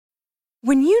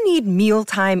When you need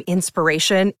mealtime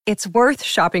inspiration, it's worth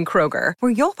shopping Kroger,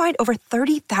 where you'll find over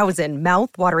 30,000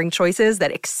 mouth-watering choices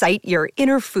that excite your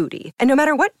inner foodie. And no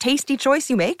matter what tasty choice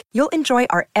you make, you'll enjoy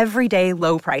our everyday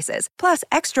low prices, plus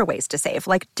extra ways to save,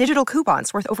 like digital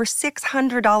coupons worth over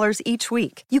 $600 each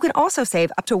week. You can also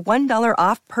save up to $1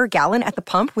 off per gallon at the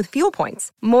pump with fuel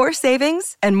points. More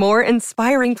savings and more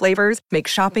inspiring flavors make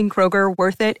shopping Kroger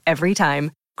worth it every time.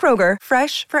 Kroger,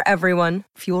 fresh for everyone.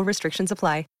 Fuel restrictions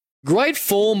apply. Great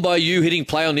form by you hitting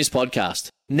play on this podcast.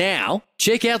 Now,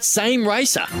 check out Same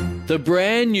Racer, the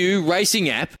brand new racing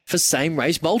app for same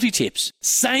race multi-tips.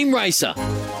 Same Racer.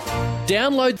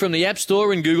 Download from the App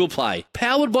Store and Google Play.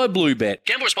 Powered by Bluebet.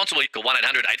 Gamble responsibly. Call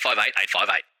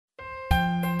 1-800-858-858.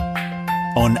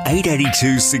 On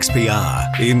 882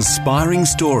 6PR, inspiring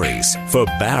stories for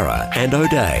Barra and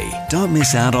O'Day. Don't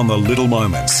miss out on the little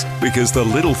moments, because the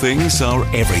little things are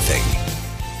everything.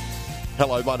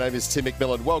 Hello, my name is Tim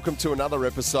McMillan. Welcome to another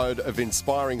episode of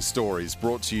Inspiring Stories,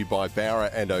 brought to you by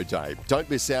Barra and O'Day. Don't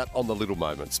miss out on the little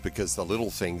moments, because the little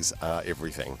things are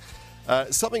everything.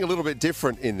 Something a little bit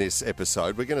different in this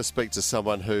episode. We're going to speak to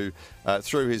someone who,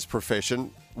 through his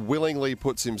profession, willingly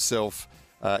puts himself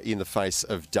in the face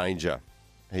of danger.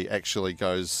 He actually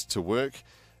goes to work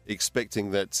expecting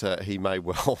that he may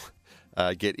well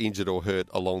get injured or hurt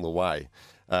along the way.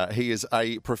 He is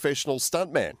a professional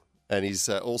stuntman. And he's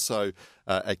also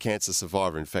a cancer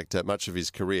survivor. In fact, much of his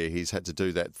career, he's had to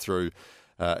do that through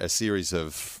a series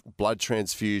of blood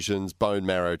transfusions, bone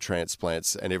marrow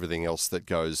transplants, and everything else that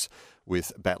goes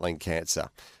with battling cancer.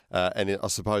 And I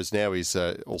suppose now he's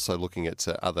also looking at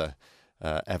other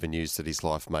avenues that his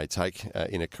life may take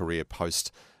in a career post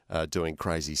doing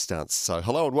crazy stunts. So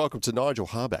hello and welcome to Nigel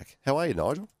Harbach. How are you,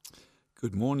 Nigel?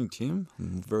 Good morning, Tim.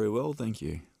 I'm very well, thank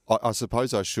you. I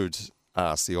suppose I should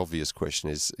ask the obvious question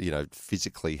is,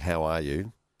 physically, how are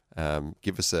you?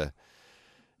 Give us a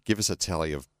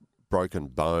tally of broken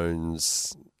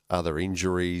bones, other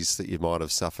injuries that you might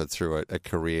have suffered through a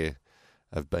career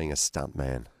of being a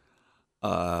stuntman.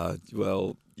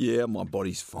 Well, yeah, my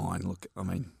body's fine. Look, I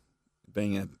mean,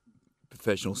 being a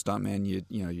professional stuntman,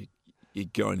 you're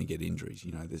going to get injuries.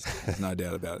 There's no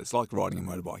doubt about it. It's like riding a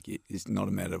motorbike. It's not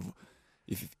a matter of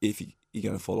if you're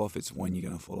going to fall off. It's when you're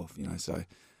going to fall off. So.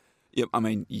 Yep, I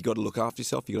mean, you got to look after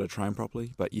yourself. You got to train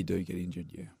properly, but you do get injured.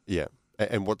 Yeah. Yeah,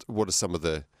 and what are some of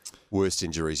the worst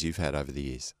injuries you've had over the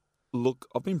years? Look,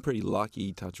 I've been pretty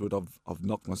lucky. Touch wood. I've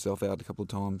knocked myself out a couple of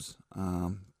times,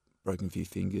 broken a few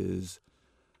fingers,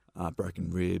 broken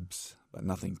ribs, but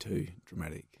nothing too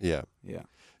dramatic. Yeah. Yeah.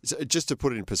 So just to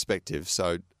put it in perspective,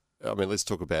 let's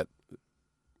talk about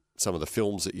some of the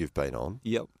films that you've been on.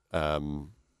 Yep.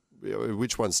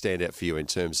 Which ones stand out for you in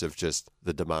terms of just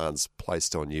the demands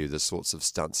placed on you, the sorts of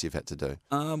stunts you've had to do?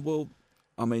 Well,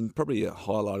 I mean, probably a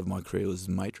highlight of my career was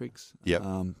Matrix. Yep.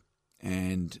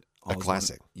 And a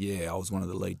classic. I was one of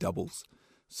the lead doubles.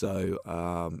 So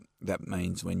that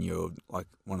means when you're like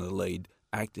one of the lead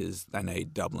actors, they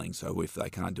need doubling. So if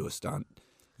they can't do a stunt,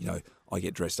 I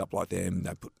get dressed up like them.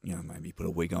 They put, maybe put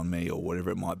a wig on me or whatever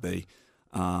it might be.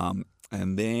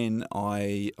 And then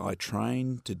I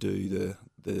train to do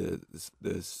the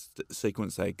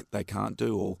sequence they can't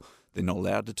do or they're not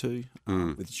allowed to do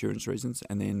with insurance reasons.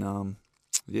 And then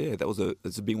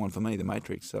that's a big one for me, the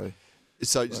Matrix. So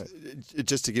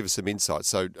just to give us some insight.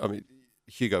 So I mean,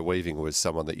 Hugo Weaving was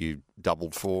someone that you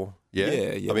doubled for. Yeah.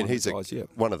 Yeah. I mean, he's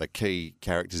one of the key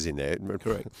characters in there.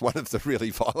 Correct. One of the really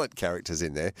violent characters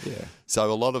in there. Yeah.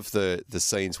 So a lot of the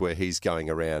scenes where he's going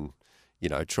around,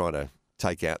 trying to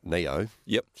take out Neo,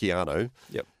 Keanu,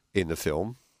 in the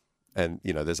film, and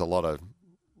there's a lot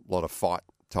of fight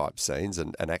type scenes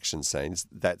and action scenes.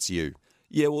 That's you.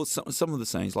 Yeah, well, some of the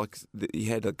scenes, like he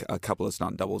had a couple of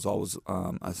stunt doubles. I was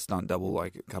a stunt double,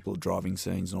 like a couple of driving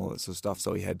scenes and all that sort of stuff.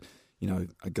 So he had,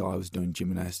 a guy who was doing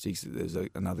gymnastics. There's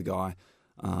another guy,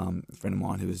 a friend of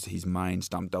mine, who was his main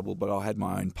stunt double. But I had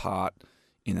my own part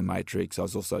in the Matrix. I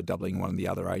was also doubling one of the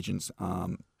other agents.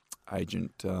 I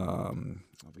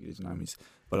forget his name is,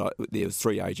 but there was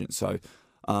 3 agents. So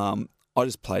I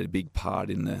just played a big part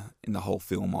in the whole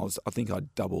film. I think I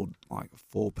doubled like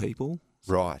 4 people.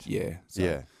 Right. Yeah.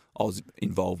 So I was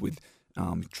involved with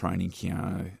training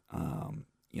Keanu,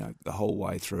 the whole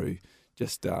way through,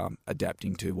 just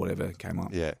adapting to whatever came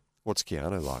up. Yeah. What's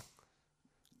Keanu like?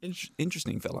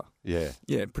 Interesting fella. Yeah.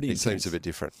 Yeah, pretty He intense. seems a bit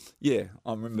different. Yeah.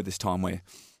 I remember this time where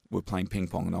we were playing ping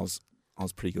pong and I was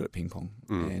pretty good at ping pong.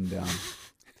 And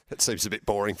That seems a bit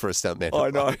boring for a stuntman. I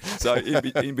know. So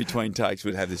in between takes,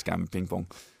 we'd have this game of ping pong.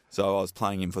 So I was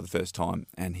playing him for the first time,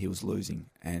 and he was losing.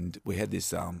 And we had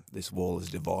this wall as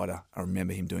a divider. I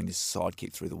remember him doing this side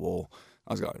kick through the wall.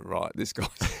 I was going, right, this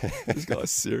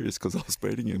guy's serious because I was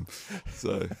beating him.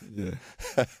 So, yeah.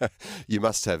 You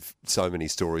must have so many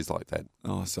stories like that.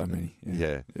 Oh, so many.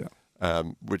 Yeah. Yeah.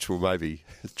 Which we'll maybe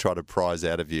try to prize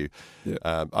out of you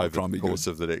over the course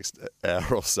of the next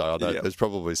hour or so. I know there's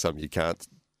probably some you can't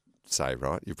say,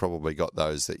 right? You've probably got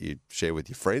those that you share with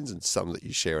your friends and some that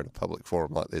you share in a public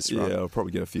forum like this, right? Yeah, I'll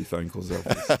probably get a few phone calls out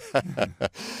of this.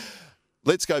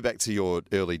 Let's go back to your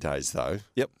early days, though.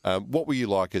 Yep. What were you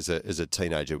like as a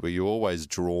teenager? Were you always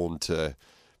drawn to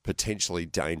potentially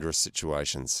dangerous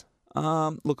situations?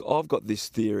 Look, I've got this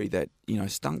theory that,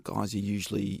 stunt guys are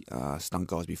usually stunt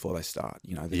guys before they start.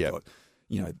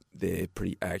 They're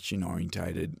pretty action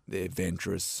orientated. They're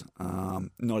adventurous.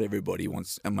 Not everybody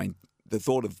wants. I mean, the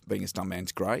thought of being a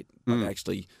stuntman's great, but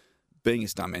actually being a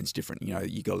stuntman's different.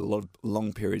 You got a lot of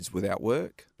long periods without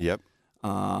work. Yep.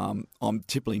 I'm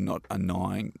typically not a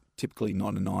 9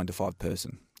 to 5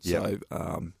 person. So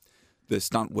the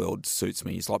stunt world suits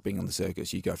me. It's like being on the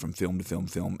circus. You go from film to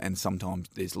film, and sometimes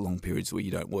there's long periods where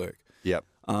you don't work. Yep.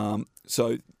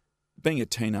 So being a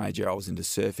teenager, I was into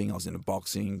surfing, I was into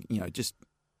boxing, just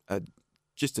a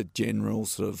general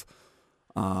sort of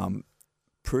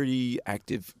pretty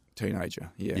active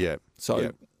teenager. Yeah. Yeah.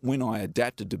 So when I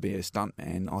adapted to be a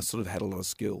stuntman, I sort of had a lot of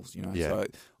skills, So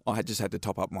I just had to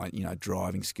top up my,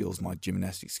 driving skills, my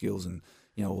gymnastic skills, and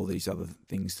all these other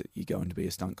things that you go in to be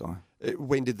a stunt guy.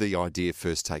 When did the idea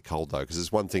first take hold, though? Because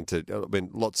it's one thing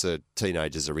lots of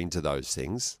teenagers are into those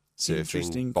things,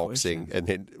 surfing, boxing, and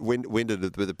then when did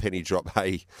the penny drop?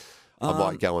 Hey, I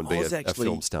might go and be a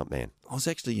film stuntman. I was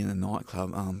actually in a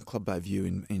nightclub, Club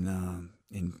Bayview in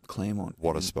Claremont.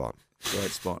 What a spot!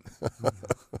 Great spot. I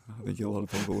think a lot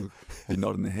of people would be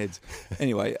nodding their heads.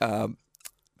 Anyway.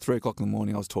 3 o'clock in the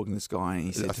morning, I was talking to this guy, and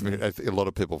he said to me, a lot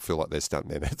of people feel like they're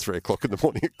stuntmen at 3 o'clock in the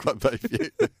morning at Club Bayview.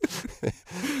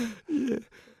 Yeah.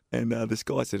 And this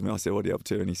guy said to me, I said, what are you up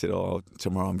to? And he said,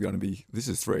 tomorrow I'm going to be, this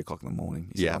is 3 o'clock in the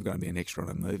morning. He said, I'm going to be an extra on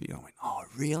a movie. I went, oh,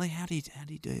 really? How do you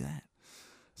do that?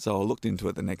 So I looked into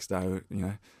it the next day,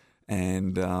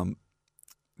 and there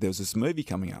was this movie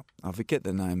coming up. I forget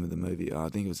the name of the movie. I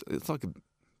think it's like a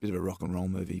bit of a rock and roll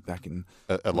movie back in...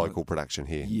 A local production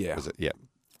here. Yeah. Was it? Yeah.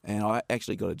 And I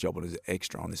actually got a job as an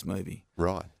extra on this movie.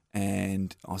 Right.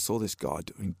 And I saw this guy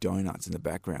doing donuts in the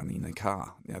background in the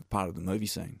car, part of the movie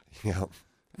scene. Yeah.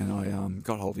 And I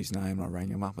got hold of his name and I rang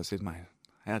him up. I said, mate,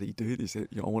 how do you do this? He said,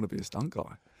 I want to be a stunt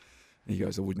guy. And he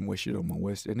goes, I wouldn't wish it on my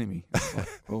worst enemy. I was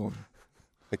like, oh.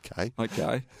 Okay.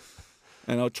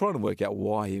 And I was trying to work out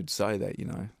why he would say that,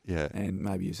 Yeah. And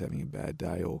maybe he was having a bad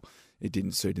day or it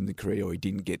didn't suit him the career or he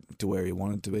didn't get to where he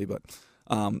wanted to be. But...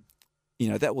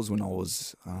 that was when I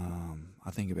was,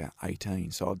 I think, about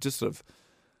 18. So I just sort of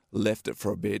left it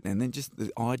for a bit, and then just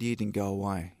the idea didn't go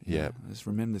away. Yeah. I just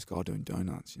remember this guy doing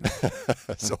donuts.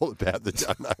 It's all about the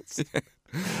donuts.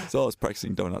 So I was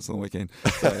practicing donuts on the weekend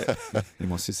in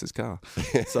my sister's car.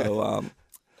 So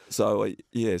the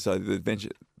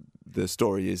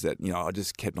story is that I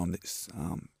just kept on this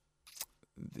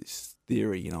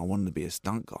theory. I wanted to be a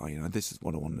stunt guy. This is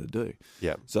what I wanted to do.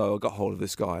 Yeah. So I got hold of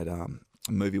this guy at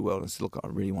Movie World and said, look, I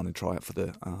really want to try it for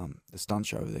the stunt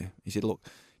show over there. He said, look,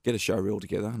 get a show reel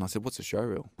together. And I said, what's a show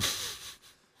reel?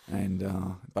 And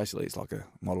basically it's like a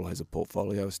model has a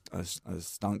portfolio, a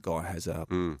stunt guy has a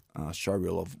show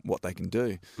reel of what they can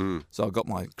do. So I got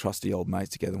my crusty old mates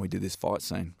together and we did this fight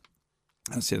scene.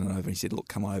 And I sent it over and he said, look,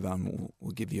 come over and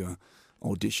we'll give you an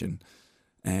audition.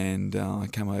 And I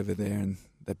came over there and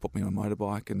they put me on a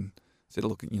motorbike and said,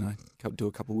 look, do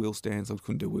a couple of wheel stands. I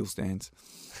couldn't do wheel stands.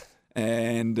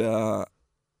 And I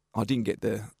didn't get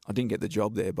the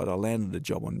job there, but I landed a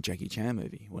job on a Jackie Chan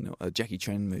movie when a Jackie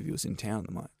Chan movie was in town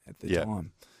at the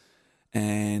time.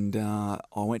 And I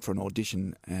went for an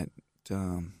audition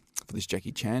for this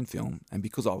Jackie Chan film, and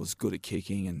because I was good at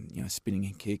kicking and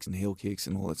spinning kicks and heel kicks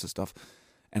and all that sort of stuff,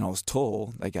 and I was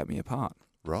tall, they gave me a part.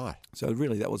 Right. So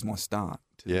really, that was my start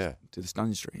to the stunt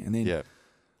industry, and then.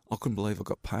 I couldn't believe I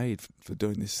got paid for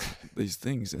doing these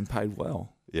things and paid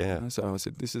well. Yeah. So I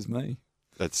said, this is me.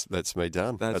 That's me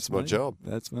done. That's my job.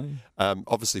 That's me.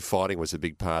 Obviously, fighting was a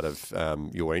big part of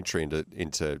your entry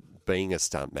into being a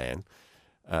stuntman.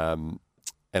 And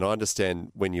I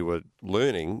understand when you were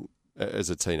learning as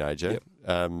a teenager,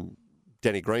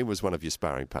 Danny Green was one of your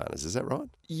sparring partners. Is that right?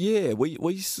 Yeah.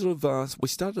 We sort of we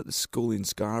started at the school in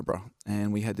Scarborough,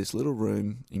 and we had this little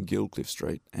room in Guildcliff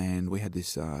Street, and we had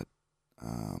this.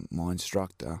 My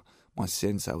instructor, my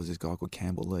sensei was this guy called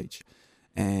Campbell Leach.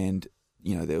 And,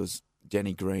 there was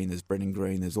Danny Green, there's Brendan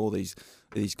Green, there's all these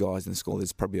guys in the school.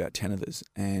 There's probably about 10 of us.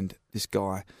 And this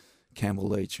guy, Campbell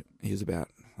Leach, he was about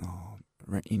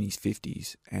in his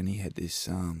 50s, and he had this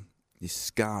this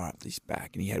scar up his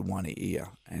back, and he had one ear,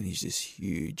 and he's this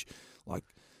huge, like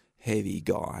heavy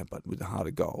guy, but with the heart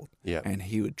of gold. Yeah. And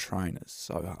he would train us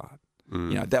so hard.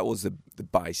 You know, that was the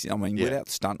base. I mean,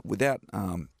 without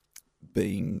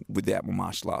my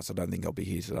martial arts, I don't think I'll be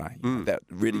here today. You know, that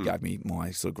really gave me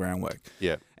my sort of groundwork.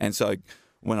 Yeah. And so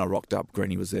when I rocked up,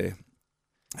 Greeny was there,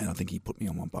 and I think he put me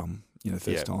on my bum, you know,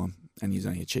 the first time, and he was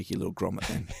only a cheeky little grommet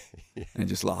then, and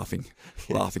just laughing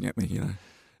at me, you know.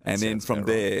 And then from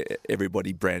there,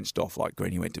 everybody branched off. Like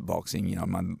Greeny went to boxing, you know,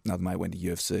 another mate went to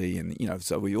UFC, and, you know,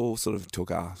 so we all sort of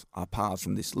took our paths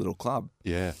from this little club.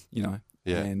 Yeah. You know.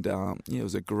 Yeah. And, it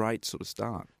was a great sort of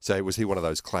start. So was he one of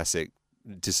those classic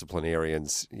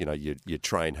disciplinarians, you know, you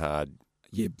train hard,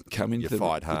 You come into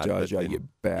fight the hard, dojo, then, you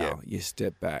bow, you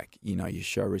step back, you know, you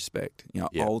show respect, you know,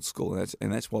 old school.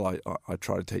 And that's what I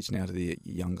try to teach now to the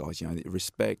young guys, you know,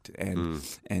 respect and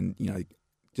you know,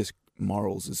 just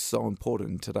morals is so important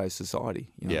in today's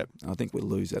society. You know? I think we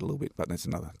lose that a little bit, but that's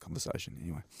another conversation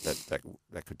anyway.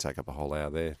 That could take up a whole hour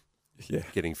there. Yeah.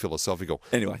 Getting philosophical.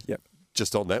 Anyway,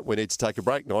 Just on that, we need to take a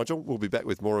break, Nigel. We'll be back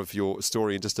with more of your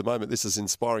story in just a moment. This is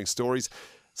Inspiring Stories.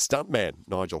 Stuntman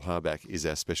Nigel Harbach is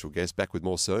our special guest. Back with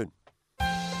more soon.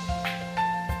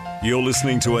 You're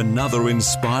listening to another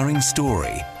inspiring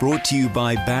story brought to you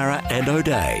by Barra and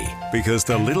O'Day, because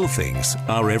the little things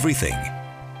are everything.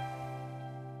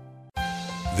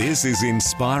 This is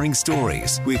Inspiring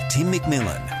Stories with Tim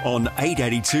McMillan on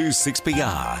 882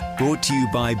 6PR, brought to you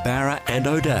by Barra and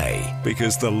O'Day,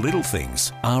 because the little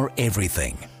things are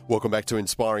everything. Welcome back to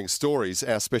Inspiring Stories.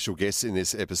 Our special guest in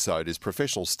this episode is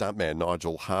professional stuntman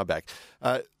Nigel Harbach.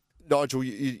 Nigel,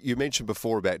 you mentioned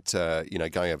before about you know,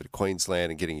 going over to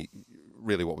Queensland and getting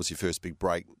really what was your first big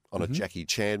break on a Jackie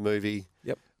Chan movie.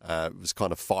 Yep. It was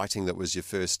kind of fighting that was your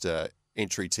first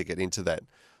entry ticket into that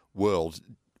world.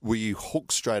 Were you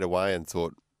hooked straight away and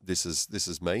thought, this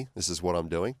is me, this is what I'm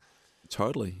doing?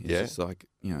 Totally. It's just like,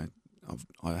 you know,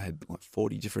 I had like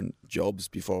 40 different jobs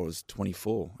before I was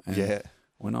 24. And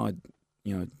when I,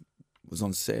 you know, was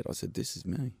on set, I said, this is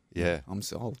me. Yeah. I'm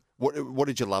sold. What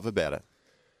did you love about it?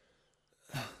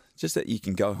 Just that you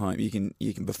can go home, you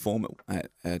can perform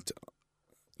it at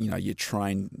you know, you're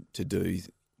trained to do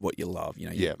what you love.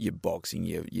 You know, you're boxing,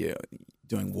 you're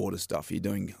doing water stuff, you're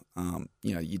doing,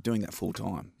 you know, you're doing that full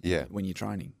time. Yeah. When you're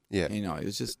training. Yeah. You know,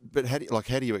 it's just. But how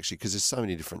do you actually? Because there's so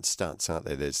many different stunts, aren't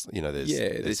there? There's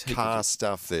there's car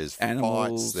stuff, there's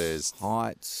animals, fights, there's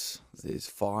heights, there's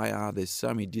fire, there's so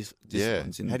many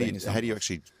disciplines in being a stunt. How do you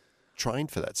actually train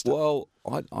for that stuff? Well,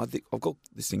 I think I've got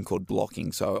this thing called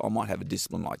blocking, so I might have a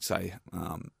discipline like, say,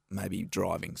 maybe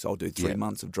driving. So I'll do 3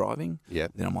 months of driving. Yeah.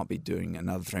 Then I might be doing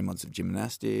another 3 months of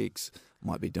gymnastics. I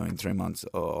might be doing 3 months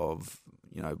of,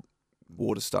 you know,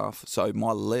 water stuff. So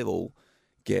my level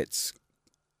gets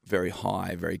very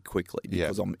high very quickly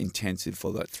because I'm intensive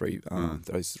for that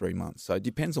those 3 months. So it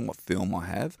depends on what film I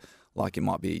have. Like it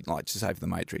might be like, just say for The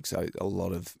Matrix, so a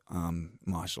lot of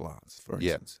martial arts, for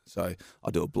instance. So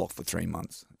I do a block for 3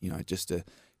 months, you know, just to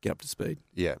get up to speed.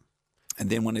 Yeah. And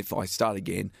then if I start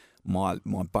again, my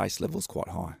base level is quite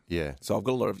high. Yeah. So I've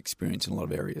got a lot of experience in a lot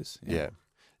of areas. Yeah.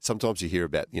 Sometimes you hear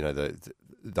about, you know,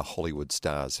 the Hollywood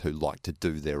stars who like to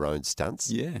do their own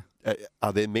stunts. Yeah.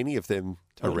 Are there many of them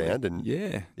around? And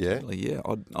yeah. Totally, yeah.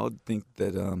 I'd think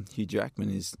that Hugh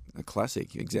Jackman is a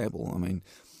classic example. I mean,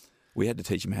 we had to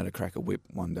teach him how to crack a whip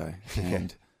one day,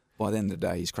 and by the end of the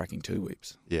day, he's cracking 2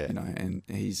 whips. Yeah. You know, and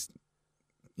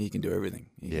he can do everything.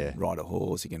 He can ride a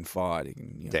horse, he can fight, he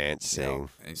can dance, sing.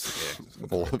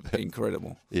 All of it.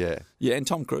 Incredible. Yeah. Yeah, and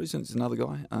Tom Cruise is another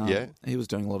guy. He was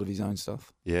doing a lot of his own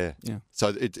stuff. Yeah. Yeah.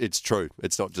 So it's true.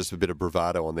 It's not just a bit of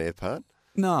bravado on their part?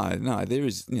 No, there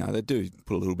is, you know, they do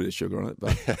put a little bit of sugar on it,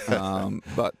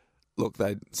 but look,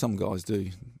 some guys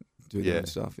do their own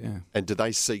stuff, And do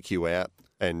they seek you out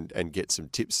and get some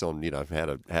tips on, you know,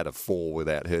 how to fall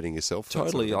without hurting yourself?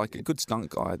 Totally, like a good stunt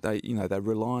guy, they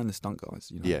rely on the stunt guys,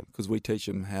 you know, because we teach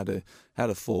them how to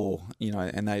fall, you know,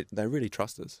 and they really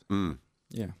trust us. Mm.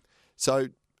 Yeah. So,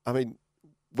 I mean,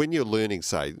 when you're learning,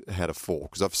 say, how to fall,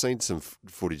 because I've seen some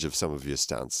footage of some of your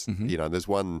stunts, you know, and there's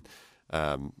one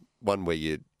where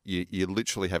you're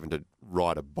literally having to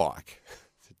ride a bike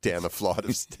down a flight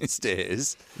of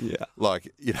stairs. Yeah.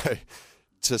 Like, you know,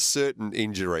 to certain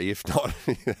injury, if not,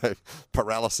 you know,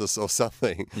 paralysis or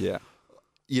something. Yeah.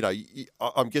 You know,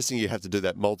 I'm guessing you have to do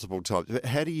that multiple times.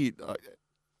 How do you,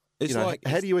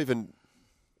 how do you even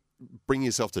bring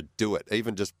yourself to do it?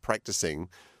 Even just practicing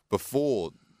before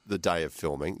the day of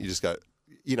filming, you just go,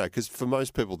 you know, because for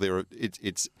most people,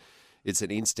 it's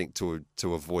an instinct to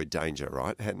avoid danger,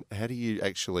 right? And how do you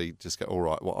actually just go, all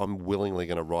right, well, I'm willingly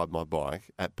going to ride my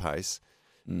bike at pace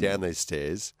down these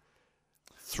stairs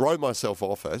throw myself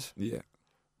off it, Yeah.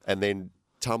 and then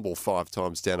tumble 5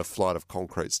 times down a flight of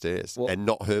concrete stairs Well- and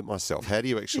not hurt myself? How do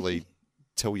you actually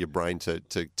tell your brain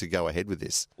to go ahead with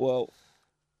this? Well,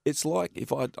 it's like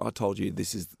if I told you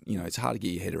this is, it's hard to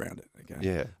get your head around it, okay?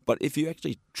 Yeah. But if you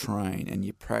actually train and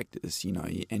you practice,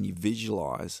 and you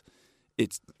visualize,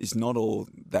 it's not all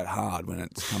that hard when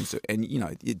it comes to, and,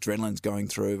 the adrenaline's going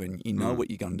through and you know what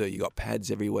you're going to do. You got pads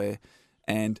everywhere.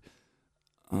 And,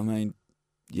 I mean,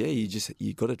 yeah,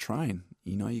 you got to train.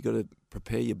 You got to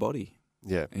prepare your body.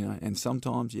 Yeah. And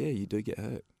sometimes, you do get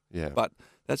hurt. Yeah. But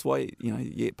that's why, you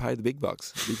get paid the big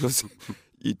bucks because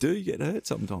you do get hurt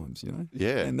sometimes,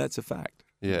 Yeah. And that's a fact.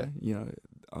 Yeah.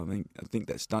 I think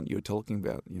that stunt you were talking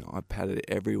about, I padded it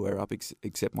everywhere up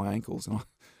except my ankles and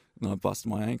I busted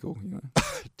my ankle,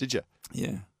 Did you?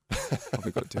 Yeah. I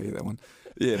forgot to tell you that one.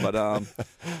 Yeah,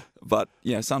 but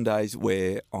some days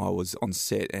where I was on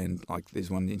set and like there's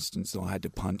one instance I had to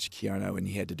punch Keanu and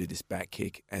he had to do this back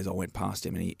kick as I went past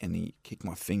him and he kicked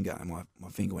my finger and my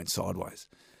finger went sideways.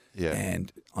 Yeah.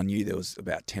 And I knew there was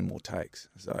about 10 more takes.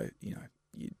 So, you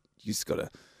just got to,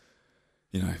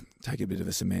 take a bit of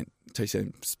a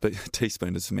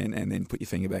teaspoon of cement and then put your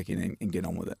finger back in and get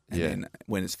on with it. And then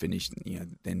when it's finished,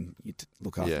 then you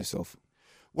look after yourself.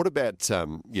 What about,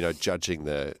 judging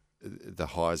the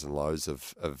highs and lows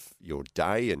of your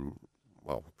day and,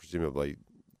 well, presumably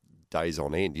days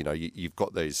on end? You've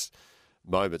got these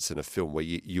moments in a film where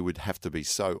you would have to be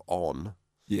so on.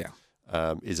 Yeah.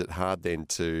 Is it hard then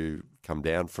to come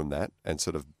down from that and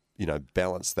sort of,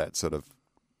 balance that sort of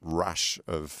rush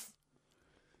of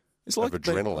It's like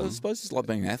adrenaline? I suppose it's like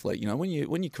being an athlete.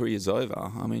 When your career's over,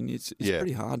 I mean, it's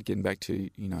pretty hard getting back to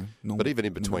normal. But even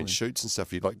in between normality. shoots and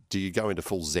stuff, do you go into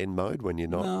full Zen mode when you're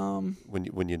not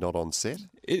when you're not on set?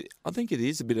 I think it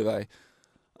is a bit of a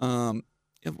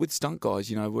with stunt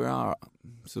guys. We're a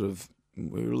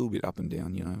little bit up and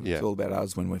down. It's all about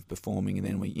us when we're performing, and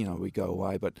then we go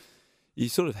away. But you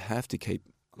sort of have to keep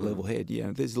level head.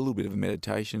 There's a little bit of a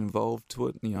meditation involved to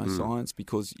it, science,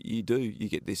 because you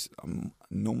get this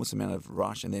enormous amount of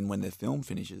rush, and then when the film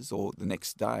finishes or the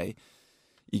next day,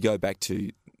 you go back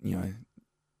to,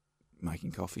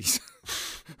 making coffees,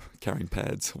 carrying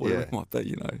pads, whatever it might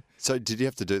be, So did you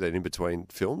have to do that in between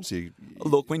films?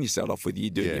 Look, when you start off with, you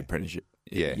do your apprenticeship.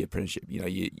 Yeah. Your apprenticeship,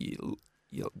 you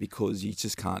because you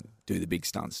just can't do the big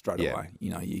stunts straight away.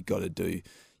 You got to do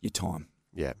your time.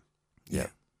 Yeah.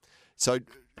 So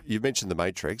you mentioned The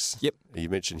Matrix. Yep. You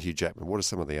mentioned Hugh Jackman. What are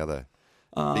some of the other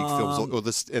big films or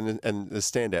the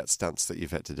standout stunts that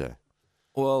you've had to do?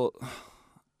 Well,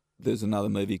 there's another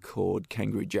movie called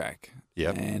Kangaroo Jack.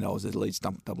 Yep. And I was the lead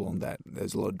stunt double on that.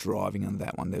 There's a lot of driving on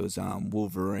that one. There was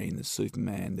Wolverine, there's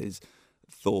Superman, there's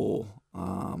Thor,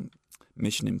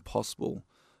 Mission Impossible.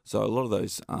 So a lot of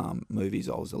those movies,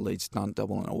 I was a lead stunt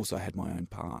double and I also had my own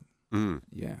part. Mm.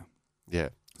 Yeah. Yeah.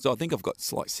 So I think I've got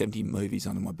like 70 movies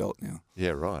under my belt now.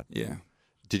 Yeah, right. Yeah.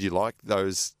 Did you like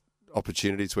those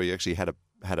opportunities where you actually had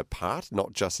a part,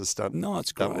 not just a stunt? No,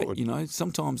 it's great.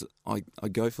 Sometimes I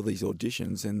go for these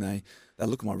auditions and they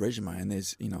look at my resume and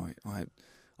there's,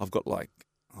 I've got like,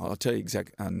 I'll tell you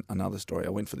another story. I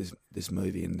went for this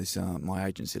movie and this my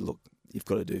agent said, look, you've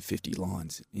got to do 50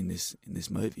 lines in this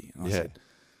movie. And I said,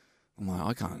 I'm like,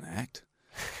 I can't act.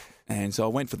 And so I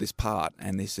went for this part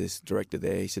and this director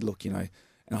there, he said, look, and I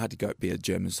had to go be a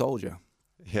German soldier.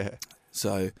 Yeah.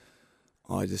 So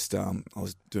I just, I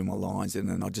was doing my lines and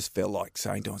then I just felt like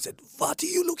saying to him, I said, what are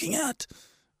you looking at?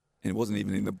 And it wasn't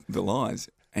even in the lines.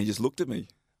 And he just looked at me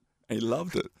and he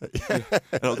loved it.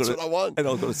 That's what I want. And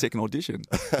I got a second audition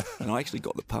and I actually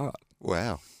got the part.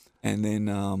 Wow. And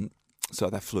then, so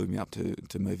they flew me up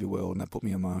to Movie World and they put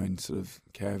me on my own sort of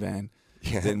caravan.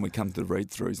 Yeah. Then we come to the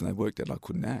read-throughs and they worked out I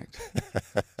couldn't act.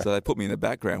 So they put me in the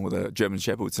background with a German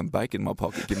Shepherd with some bacon in my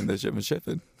pocket, giving the German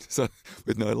Shepherd, so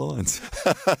with no lines.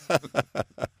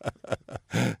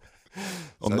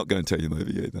 I'm not going to tell you the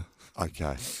movie either.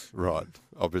 Okay, right.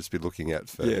 I'll just be looking out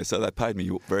for... Yeah, so they paid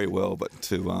me very well, but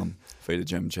to feed a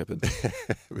German Shepherd.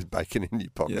 With bacon in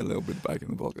your pocket. Yeah, a little bit of bacon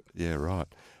in the pocket. Yeah, right.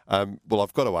 Well,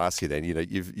 I've got to ask you then,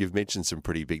 you've mentioned some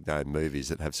pretty big name movies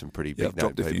that have some pretty big I've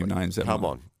dropped a few names. Come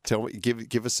on. Tell me,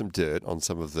 give us some dirt on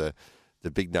some of the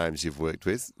big names you've worked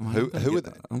with. I'm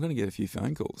going to get a few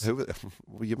phone calls.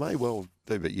 Well, you may well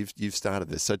do, but you've started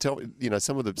this. So tell me,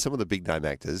 some of the big name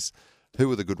actors, who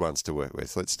are the good ones to work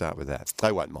with? Let's start with that.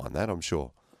 They won't mind that, I'm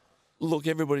sure. Look,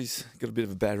 everybody's got a bit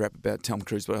of a bad rap about Tom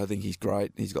Cruise, but I think he's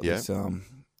great. He's got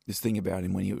this thing about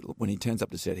him when he turns up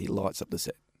to set, he lights up the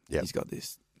set. Yep. He's got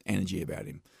this energy about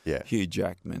him. Yeah. Hugh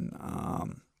Jackman.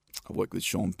 I've worked with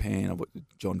Sean Penn. I've worked with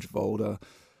John Travolta.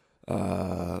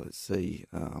 Let's see.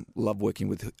 Love working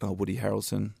with Woody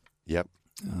Harrelson. Yep.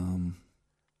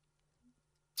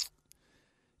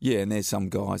 Yeah, and there's some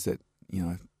guys that,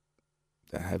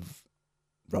 that have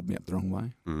rubbed me up the wrong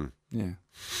way. Mm. Yeah.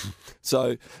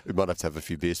 So We might have to have a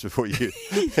few beers before you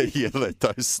let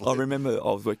those slip. I remember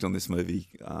I was working on this movie,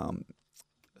 I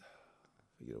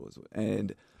forget what it was,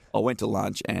 and I went to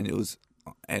lunch and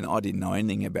I didn't know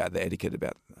anything about the etiquette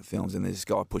about films, and this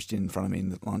guy pushed in front of me in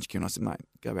the lunch queue and I said, mate,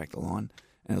 go back the line.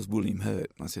 And it was William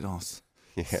Hurt. And I said,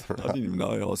 Yeah, right. I didn't even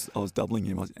know I was doubling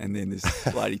him. And then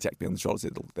this lady tapped me on the shoulder and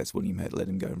said, look, that's William Hurt, let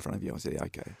him go in front of you. I said, yeah,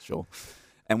 okay, sure.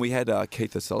 And we had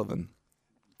Keith O'Sullivan.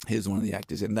 He was one of the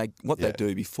actors. And they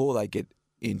do before they get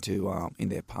into in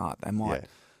their part, they might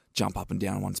jump up and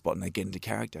down in one spot and they get into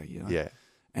character, Yeah.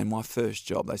 And my first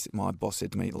job, my boss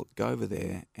said to me, look, go over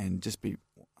there and just be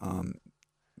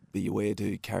aware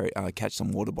to catch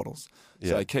some water bottles.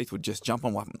 Yeah. So Keith would just jump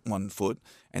on one foot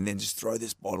and then just throw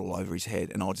this bottle over his head,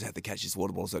 and I'll just have to catch this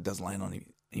water bottle so it doesn't land on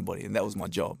anybody. And that was my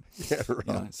job. Yeah,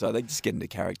 right. So they just get into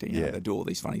character. They do all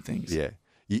these funny things. Yeah.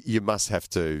 You must have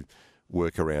to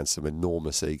work around some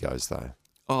enormous egos, though.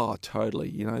 Oh,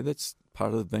 totally. That's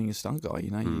part of being a stunt guy.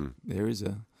 There is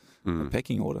a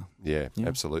pecking order. Yeah,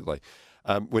 absolutely.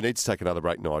 We need to take another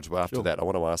break, Nigel. After that, I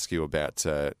want to ask you about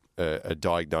a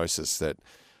diagnosis that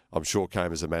I'm sure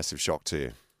came as a massive shock to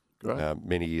you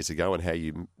many years ago, and how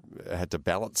you had to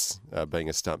balance being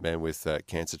a stuntman with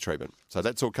cancer treatment. So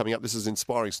that's all coming up. This is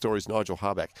Inspiring Stories. Nigel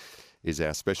Harbach is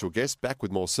our special guest. Back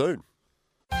with more soon.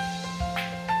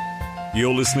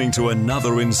 You're listening to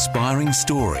another inspiring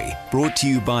story brought to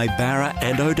you by Barra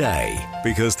and O'Day,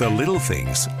 because the little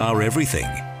things are everything.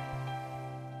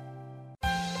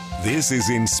 This is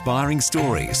Inspiring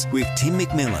Stories with Tim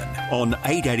McMillan on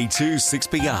 882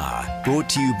 6PR, brought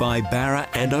to you by Barra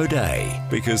and O'Day,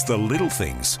 because the little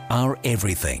things are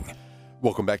everything.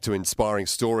 Welcome back to Inspiring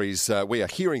Stories. We are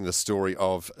hearing the story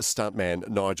of stuntman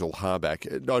Nigel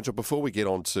Harbach. Nigel, before we get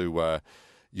on to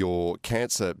your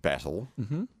cancer battle,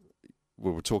 we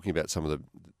were talking about some of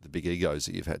the big egos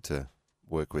that you've had to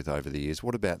work with over the years.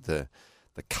 What about the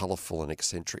colourful and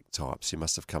eccentric types? You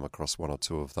must have come across one or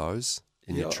two of those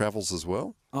in your travels as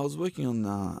well. I was working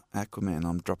on Aquaman.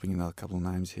 I'm dropping another couple of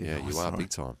names here. Yeah, you are big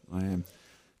time. I am.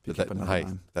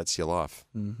 That's your life.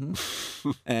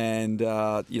 Mm-hmm. And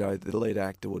the lead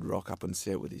actor would rock up on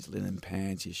set with his linen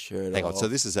pants, his shirt. Hang on. off. So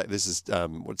this is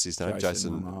what's his name?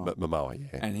 Jason Momoa.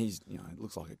 Yeah. And he's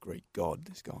looks like a Greek god.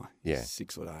 This guy. Yeah.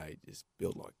 6'8", just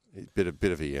built like bit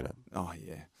of a unit. Oh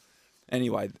yeah.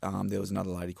 Anyway, there was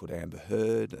another lady called Amber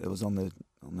Heard that was on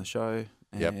the show,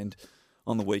 and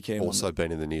on the weekend also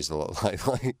been in the news a lot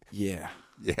lately. Yeah.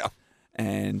 Yeah.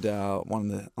 And on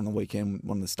the weekend,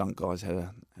 one of the stunt guys had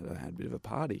a bit of a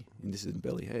party, and this is in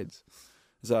Belly Heads.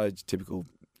 So it's typical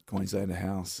Queenslander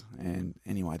house. And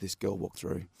anyway, this girl walked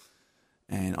through,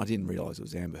 and I didn't realise it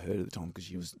was Amber Heard at the time because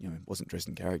she was, wasn't dressed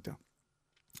in character.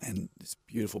 And this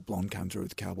beautiful blonde came through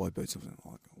with cowboy boots. I was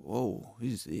like, "Whoa,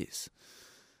 who's this?"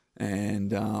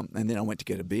 And then I went to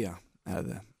get a beer out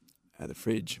of the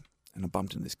fridge, and I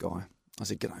bumped into this guy. I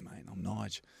said, "G'day, mate. I'm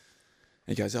Nige."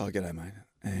 He goes, "Oh, g'day, mate."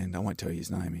 And I won't tell you his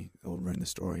name. He'll ruin the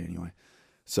story anyway.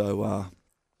 So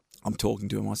I'm talking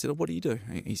to him. I said, "Oh, what do you do?"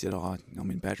 He said, "Oh,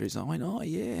 I'm in batteries." I went, "Oh,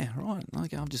 yeah, right.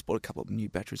 Okay, I've just bought a couple of new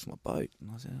batteries for my boat." And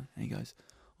I said, and he goes,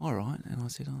 "All right." And I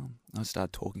said, I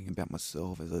started talking about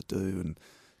myself as I do, and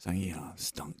saying, I'm a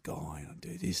stunt guy, and I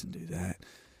do this and do that.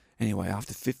 Anyway,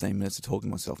 after 15 minutes of talking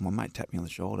to myself, my mate tapped me on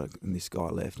the shoulder, and this guy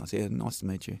left. And I said, "Nice to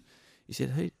meet you." He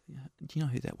said, "Do you know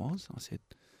who that was?" I said,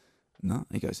 "No."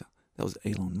 He goes, "That was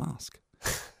Elon Musk."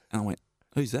 And I went,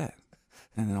 "Who's that?"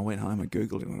 And then I went home and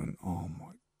Googled it and I went, "Oh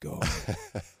my God."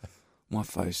 My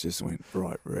face just went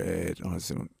bright red. And I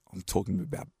said, "I'm talking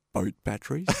about boat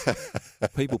batteries."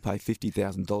 People pay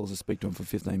 $50,000 to speak to them for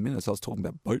 15 minutes. I was talking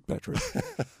about boat batteries.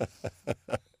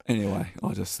 Anyway,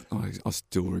 I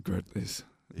still regret this.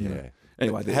 Yeah.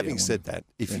 Anyway, having said that,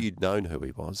 if you'd known who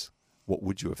he was, what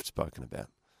would you have spoken about?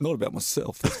 Not about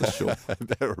myself, that's for sure.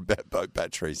 Or about boat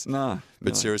batteries. No.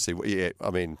 But seriously,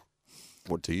 I mean,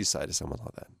 what do you say to someone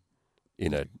like that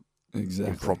in a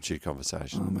impromptu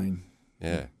conversation? I mean,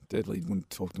 yeah, deadly. Wouldn't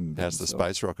talk to him about how's the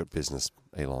space rocket business,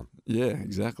 Elon? Yeah,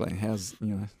 exactly. How's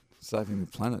saving the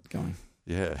planet going?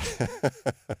 Yeah.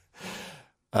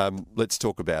 Let's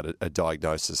talk about a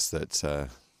diagnosis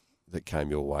that came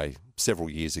your way several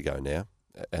years ago now,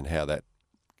 and how that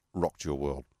rocked your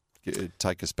world.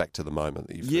 Take us back to the moment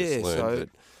that you first learned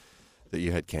that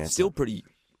you had cancer. Still pretty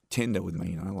tender with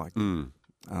me,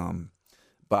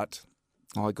 but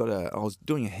I was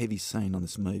doing a heavy scene on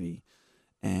this movie,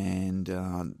 and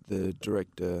the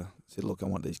director said, "Look, I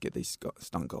want to get these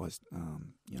stunt guys,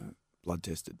 blood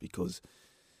tested, because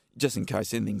just in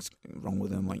case anything's wrong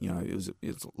with them. Like, it was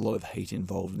a lot of heat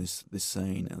involved in this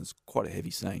scene, and it was quite a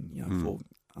heavy scene, for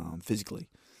physically.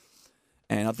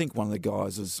 And I think one of the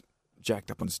guys was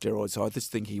jacked up on steroids, so I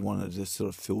just think he wanted to sort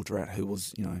of filter out who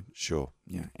was, Sure.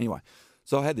 Yeah. Anyway,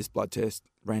 so I had this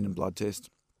random blood test,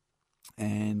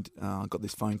 and I got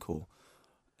this phone call,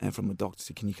 and from the doctor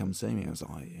said, "Can you come and see me?" I was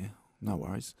like, "Oh yeah, no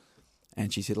worries."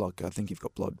 And she said, "Look, I think you've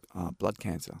got blood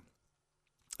cancer."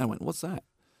 I went, "What's that?"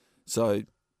 So,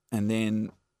 and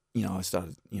then I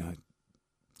started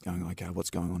going, "Okay, what's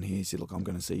going on here?" He said, "Look, I'm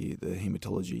going to see the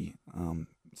hematology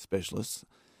specialist."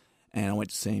 And I went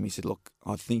to see him. He said, "Look,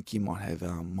 I think you might have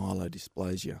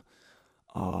myelodysplasia.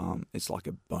 It's like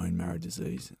a bone marrow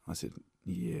disease." I said,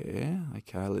 "Yeah,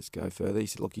 okay, let's go further." He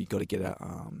said, "Look, you've got to get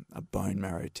a bone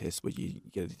marrow test where you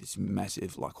get this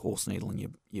massive like horse needle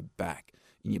in your back,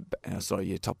 in your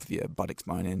top of your buttocks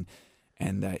bone,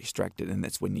 and they extract it, and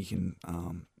that's when you can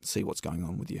see what's going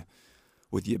on with your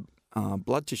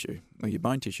blood tissue or your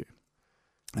bone tissue,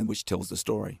 and which tells the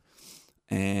story."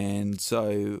 And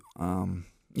so, I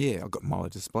got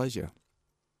myelodysplasia.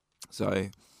 So,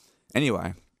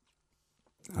 anyway,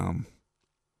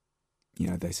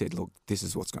 they said, "Look, this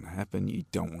is what's going to happen. You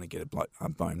don't want to get a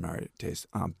bone marrow test,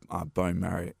 a bone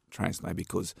marrow transplant,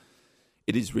 because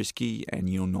it is risky, and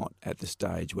you're not at the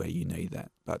stage where you need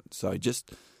that. But so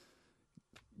just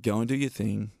go and do your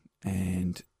thing,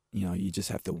 and you just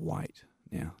have to wait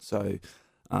now." So,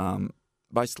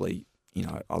 basically,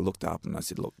 I looked up and I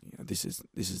said, "Look, this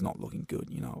is not looking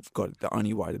good. I've got the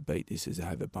only way to beat this is to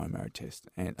have a bone marrow test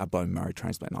and a bone marrow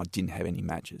transplant." And I didn't have any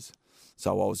matches,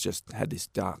 so I had this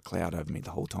dark cloud over me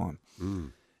the whole time.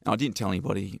 And I didn't tell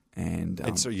anybody. And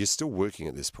so you're still working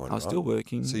at this point, I was right? still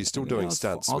working. So you're still doing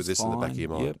stunts with this in the back of your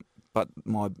mind. Yep. But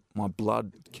my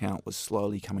blood count was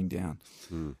slowly coming down.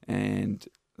 And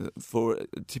for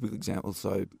a typical example,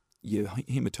 so your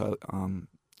hematokines,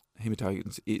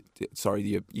 you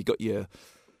got your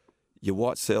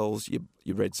white cells,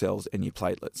 your red cells, and your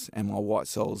platelets. And my white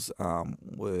cells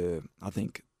were, I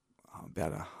think,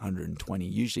 about 120.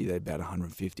 Usually they're about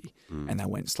 150, and they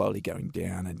went slowly going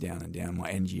down and down and down. My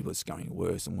energy was going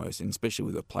worse and worse, and especially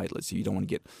with the platelets. So you don't want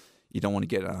to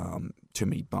get too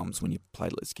many bumps when your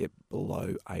platelets get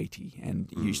below 80,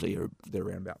 and usually they're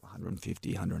around about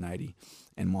 150, 180,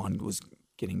 and mine was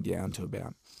getting down to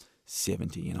about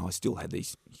 70, and I still had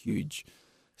these huge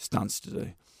stunts to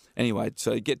do. Anyway,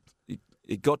 so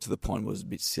it got to the point where it was a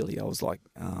bit silly. I was like,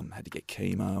 had to get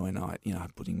chemo, and I,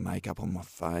 putting makeup on my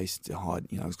face to hide,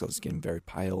 because I was getting very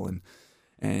pale, and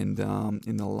in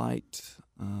the late,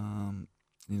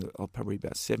 probably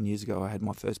about 7 years ago, I had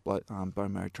my first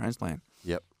bone marrow transplant.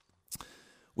 Yep.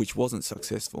 Which wasn't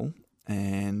successful,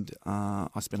 and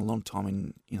I spent a long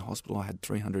time in hospital. I had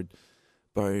 300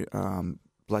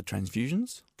 blood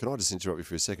transfusions. Can I just interrupt you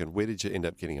for a second? Where did you end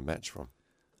up getting a match from?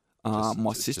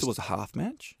 My sister was a half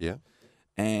match. Yeah.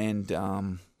 And,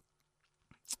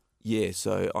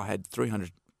 so I had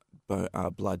 300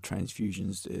 blood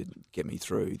transfusions to get me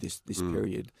through this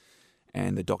period.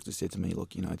 And the doctor said to me,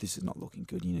 "Look, this is not looking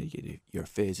good. You need to get your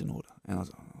affairs in order." And I was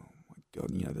like, "Oh, my God,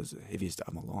 that was the heaviest day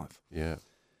of my life." Yeah.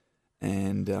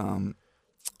 And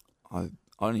I'll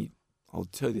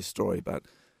tell you this story, but,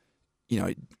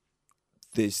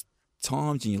 there's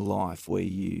times in your life where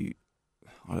I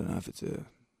don't know if it's your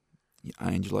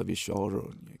angel over your shoulder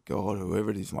or your God or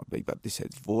whoever it is might be, but this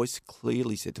voice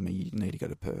clearly said to me, "You need to go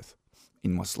to Perth,"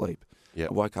 in my sleep. Yep.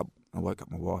 I woke up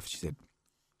my wife, she said,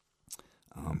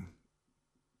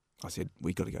 I said,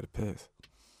 "We got to go to Perth."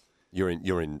 You're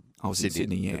in I was Sydney, in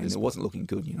Sydney, yeah, and it point. wasn't looking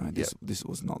good, This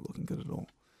was not looking good at all.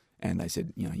 And they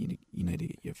said, you need to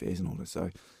get your affairs in order.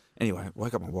 So anyway, I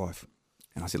woke up my wife,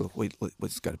 and I said, "Look,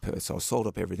 let's go to Perth." So I sold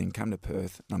up everything, came to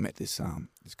Perth, and I met this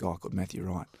guy called Matthew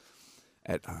Wright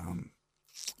at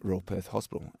Royal Perth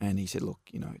Hospital, and he said, "Look,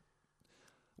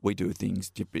 we do things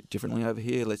differently over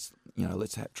here. Let's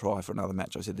try for another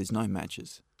match." I said, "There's no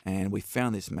matches," and we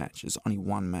found this match. There's only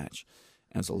one match,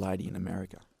 and it's a lady in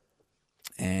America.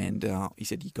 And he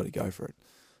said, "You've got to go for it."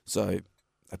 So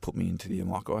they put me into the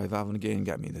microwave oven again,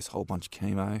 gave me this whole bunch of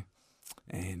chemo,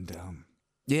 and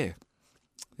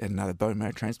had another bone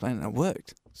marrow transplant, and it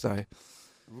worked. So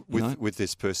with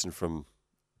this person from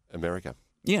America.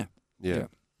 Yeah.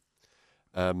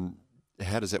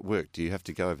 How does that work? Do you have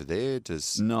to go over there?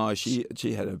 No, she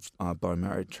had a bone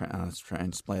marrow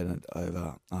transplanted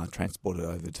transported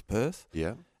over to Perth.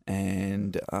 Yeah.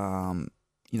 And I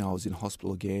was in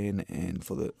hospital again, and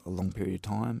for a long period of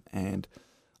time, and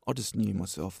I just knew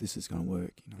myself this is going to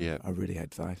work. Yeah. I really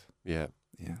had faith. Yeah.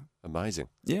 Yeah. Amazing.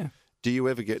 Yeah. Do you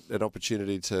ever get an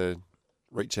opportunity to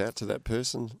reach out to that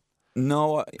person?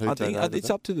 No, I think donated it's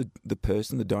that? up to the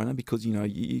person, the donor, because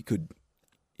you could.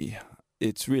 Yeah,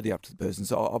 it's really up to the person.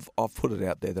 So I've put it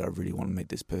out there that I really want to meet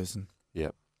this person,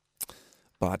 Yeah.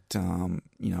 but I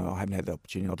haven't had the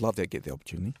opportunity. I'd love to get the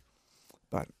opportunity,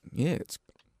 but yeah,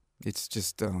 it's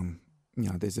just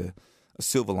there's a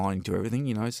silver lining to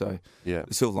everything, So Yeah.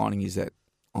 the silver lining is that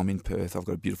I'm in Perth. I've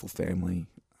got a beautiful family.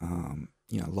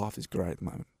 Life is great at the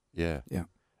moment. Yeah. Yeah.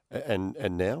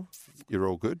 And now you're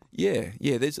all good? Yeah.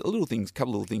 There's couple of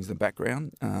little things in the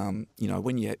background.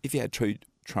 If you had true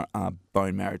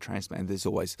bone marrow transplant, there's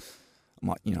always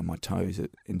my toes are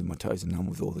numb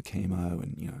with all the chemo,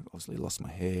 and obviously lost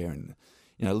my hair, and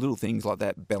little things like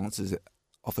that balances it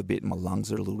off a bit. And my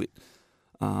lungs are a little bit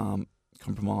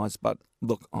compromised, but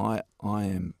look, I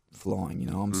am flying.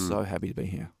 I'm so happy to be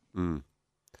here. Mm.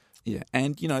 Yeah,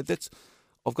 and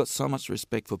I've got so much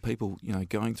respect for people,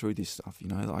 going through this stuff.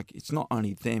 Like it's not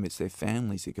only them; it's their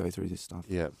families that go through this stuff.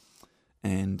 Yeah.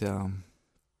 And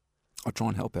I try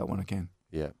and help out when I can.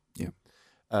 Yeah.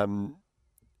 Yeah.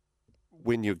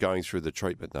 When you're going through the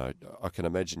treatment, though, I can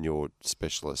imagine your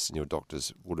specialists and your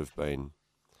doctors would have been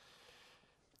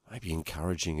maybe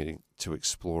encouraging you to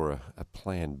explore a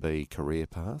Plan B career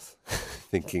path,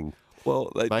 thinking,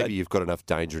 Well, maybe you've got enough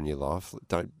danger in your life.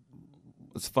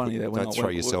 It's funny that when Don't throw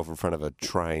yourself in front of a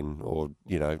train or,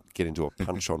 get into a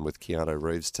punch-on with Keanu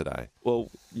Reeves today.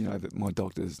 Well, my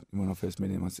doctors, when I first met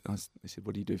him, they said,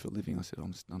 "What do you do for a living?" I said,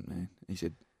 "I'm a stunt man." He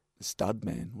said, "A stud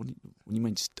man? What do you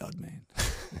mean stud man?"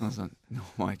 And I was like, "No,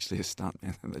 I'm actually a stunt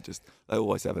man." And they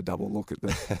always have a double look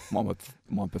at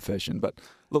my profession. But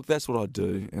look, that's what I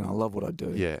do, and I love what I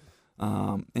do. Yeah.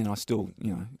 And I still,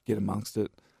 get amongst it.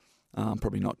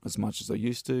 Probably not as much as I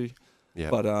used to. Yeah.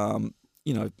 But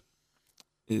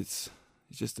it's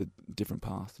just a different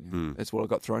path. That's what I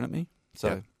got thrown at me. So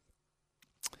Yeah.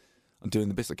 I'm doing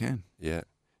the best I can. Yeah.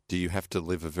 Do you have to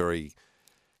live a very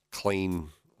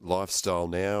clean lifestyle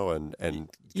now and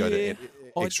go Yeah, to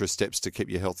extra steps to keep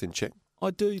your health in check?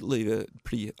 I do lead a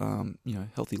pretty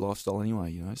healthy lifestyle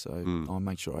anyway. So I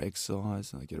make sure I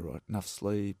exercise, I get enough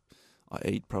sleep, I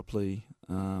eat properly.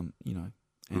 And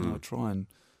I try and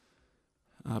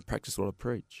practice what I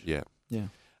preach. Yeah. Yeah.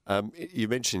 You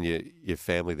mentioned your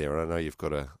family there, and I know you've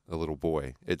got a little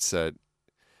boy. It's, I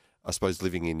suppose,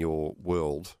 living in your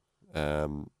world,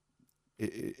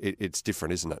 it's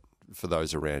different, isn't it, for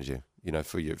those around you?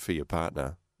 For your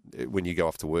partner, when you go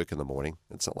off to work in the morning,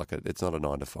 it's not it's not a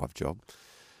 9-to-5 job,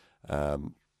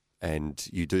 and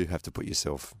you do have to put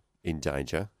yourself in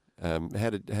danger. How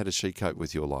does she cope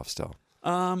with your lifestyle?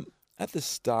 At the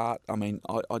start, I mean,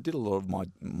 I did a lot of my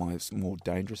more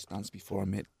dangerous stunts before I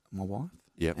met my wife.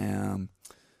 Yeah.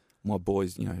 My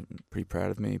boy's, pretty proud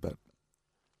of me, but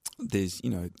there's,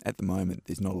 at the moment,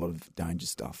 there's not a lot of danger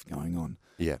stuff going on.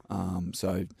 Yeah.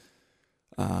 So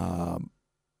a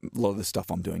lot of the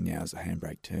stuff I'm doing now is the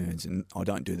handbrake turns, and I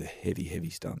don't do the heavy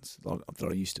stunts that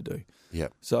I used to do. Yeah.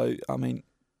 So, I mean,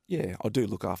 yeah, I do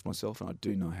look after myself, and I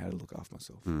do know how to look after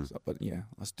myself. So, but yeah,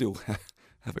 I still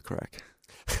have a crack.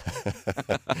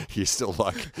 You're still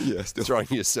throwing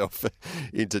yourself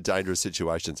into dangerous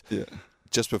situations. Yeah.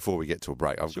 Just before we get to a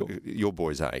break, Sure. Your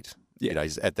boy's 8. Yeah.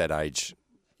 He's at that age.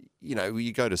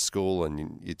 You go to school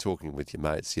and you're talking with your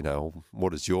mates.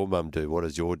 What does your mum do? What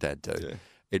does your dad do? Yeah.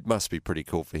 It must be pretty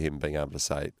cool for him being able to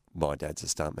say, "My dad's a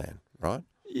stuntman," right?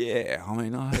 Yeah, I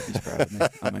mean, I hope he's proud of me.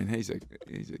 I mean, he's a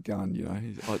gun,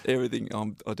 I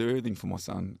do everything for my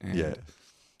son. And,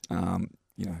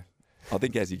 Yeah. I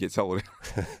think as he gets older,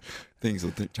 things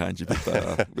will change a bit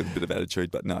with a bit of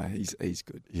attitude. But no, he's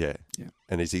good. Yeah. Yeah.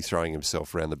 And is he throwing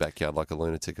himself around the backyard like a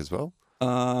lunatic as well?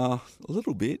 A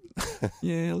little bit.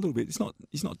 Yeah, a little bit.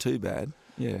 He's not too bad.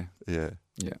 Yeah. Yeah.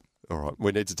 Yeah. All right.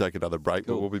 We need to take another break,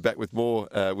 but Cool. we'll be back with more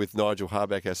with Nigel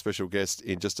Harback, our special guest,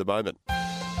 in just a moment.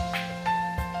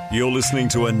 You're listening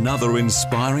to another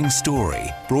inspiring story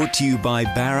brought to you by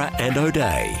Barra and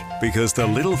O'Day, because the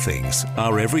little things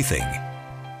are everything.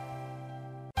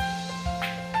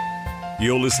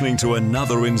 You're listening to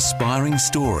another inspiring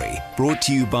story brought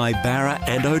to you by Barra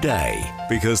and O'Day,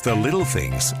 because the little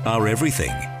things are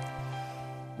everything.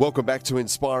 Welcome back to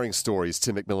Inspiring Stories.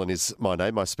 Tim McMillan is my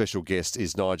name. My special guest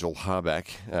is Nigel Harback,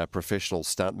 a professional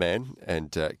stuntman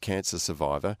and cancer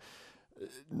survivor.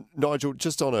 Nigel,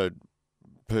 just on a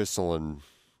personal and,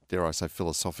 dare I say,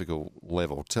 philosophical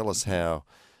level, tell us how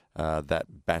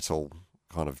that battle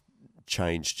kind of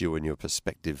changed you and your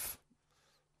perspective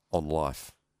on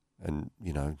life and,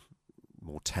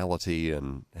 mortality,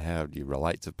 and how do you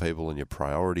relate to people and your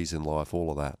priorities in life,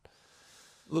 all of that.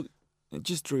 Look,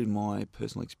 just through my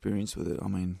personal experience with it, I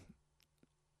mean,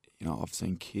 I've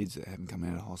seen kids that haven't come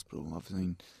out of hospital. I've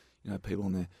seen, people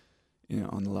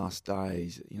on the last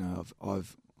days, I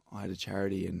had a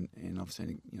charity and I've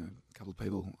seen a couple of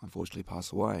people unfortunately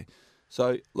pass away.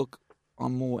 So look,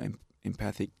 I'm more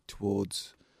empathic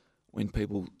towards when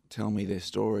people tell me their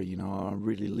story. I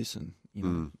really listen.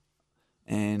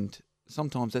 And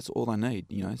sometimes that's all they need.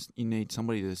 You need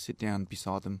somebody to sit down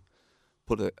beside them,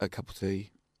 put a cup of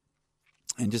tea,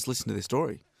 and just listen to their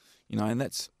story. And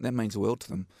that means the world to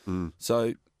them.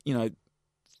 So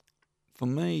for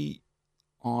me,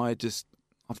 I just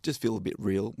feel a bit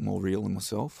more real in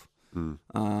myself,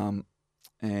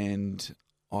 and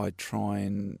I try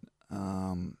and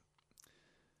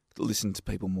listen to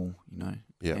people more,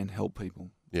 and help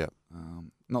people. Yeah.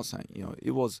 Not saying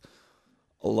it was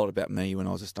a lot about me when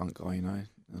I was a stunt guy.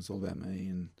 It was all about me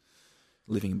and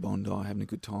living in Bondi, having a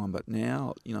good time. But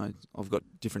now, I've got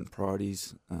different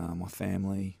priorities, my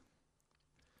family,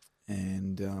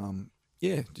 and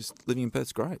just living in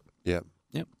Perth's great. Yeah.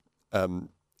 Yep.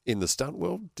 In the stunt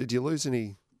world, did you lose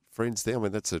any friends there? I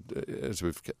mean, that's as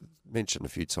we've mentioned a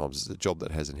few times, it's a job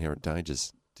that has inherent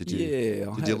dangers. Did you?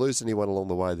 Yeah. Did you lose anyone along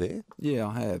the way there? Yeah,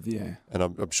 I have. Yeah. And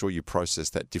I'm sure you process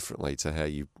that differently to how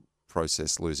you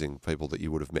process losing people that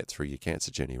you would have met through your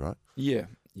cancer journey, right? Yeah.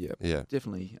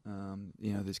 Definitely.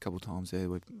 There's a couple of times there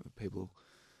where people,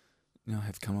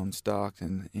 have come unstuck,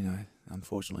 and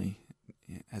unfortunately,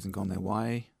 it hasn't gone their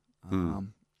way.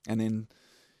 And then,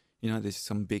 there's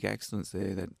some big accidents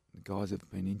there that guys have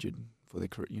been injured for their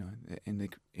career, in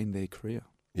their career.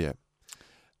 Yeah.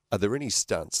 Are there any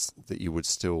stunts that you would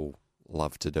still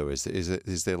love to do?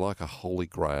 Is there like a holy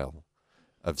grail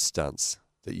of stunts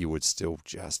that you would still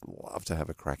just love to have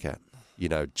a crack at?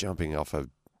 Jumping off a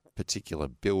particular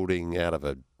building, out of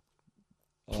a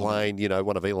plane,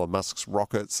 one of Elon Musk's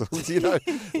rockets, like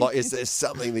is there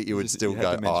something that you would still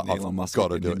go, I've got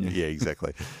to do it? Yeah,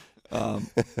 exactly.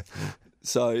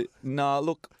 So, no,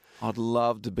 look, I'd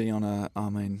love to be on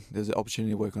there's an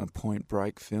opportunity to work on a Point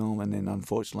Break film, and then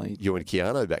unfortunately... You and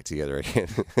Keanu back together again.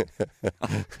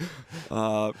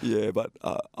 I'd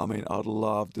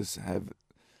love to have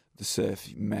the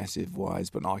surf massive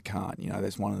waves, but I can't.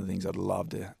 That's one of the things I'd love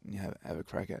to have a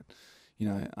crack at.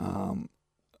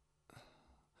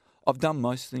 I've done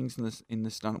most things in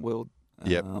the stunt world.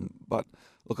 But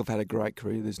look, I've had a great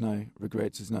career. There's no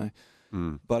regrets. There's no...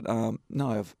 But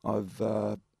no,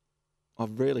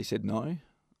 I've rarely said no.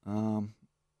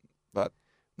 But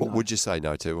what would you say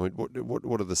no to?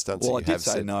 What are the stunts that you have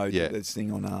said? Well, I did say no to this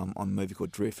thing on a movie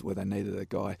called Drift, where they needed a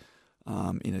guy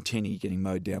in a tinny getting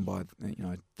mowed down by a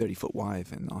 30-foot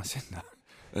wave, and I said no,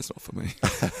 that's not for me.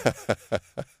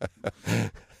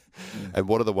 And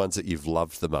what are the ones that you've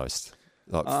loved the most?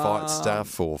 Like fight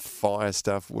stuff or fire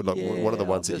stuff? What are the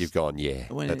ones that you've gone,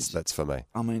 that's for me?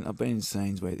 I mean, I've been in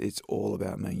scenes where it's all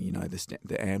about me.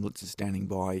 The ambulance is standing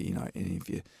by, and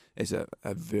if there's a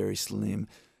very slim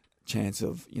chance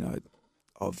of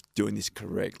doing this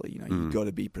correctly, you've got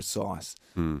to be precise.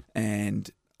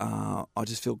 And I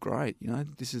just feel great.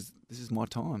 This is my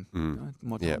time.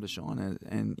 My time to shine,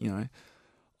 and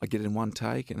I get it in one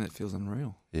take, and it feels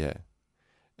unreal. Yeah.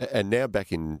 And now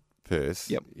back in Perth,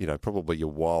 yep. Probably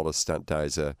your wildest stunt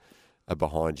days are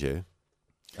behind you.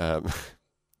 Would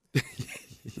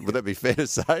that be fair to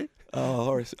say? Oh,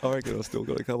 Horace, I reckon I've still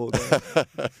got a couple of days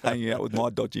hanging out with my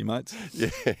dodgy mates. Yeah,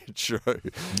 true.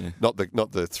 Yeah. Not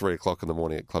the 3 o'clock in the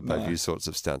morning at Club Bayview sorts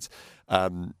of stunts.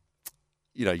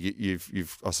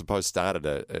 You've I suppose started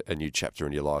a new chapter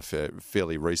in your life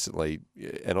fairly recently,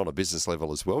 and on a business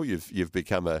level as well. You've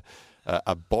become a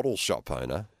bottle shop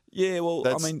owner. Yeah, well,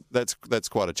 that's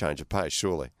quite a change of pace,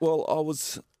 surely. Well, I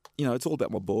was, it's all about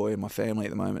my boy and my family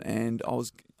at the moment, and I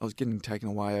was getting taken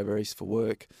away over east for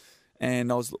work,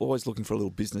 and I was always looking for a little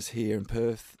business here in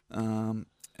Perth, and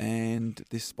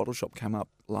this bottle shop came up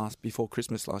before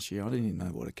Christmas last year. I didn't even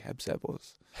know what a cab sab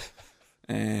was,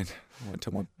 and I won't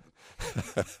tell my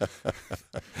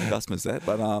customers that,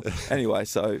 but anyway,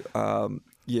 so I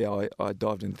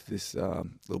dived into this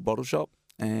little bottle shop,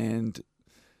 and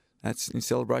that's in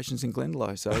Celebrations in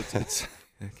Glendalough, so it's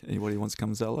anybody who wants to come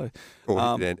and say hello.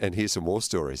 And hear some more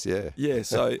stories, yeah. Yeah,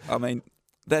 so,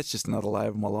 that's just another layer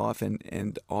of my life,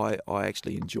 and I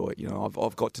actually enjoy it.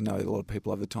 I've got to know a lot of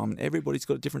people over the time, and everybody's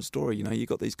got a different story. You've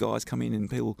got these guys come in, and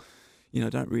people,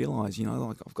 don't realise,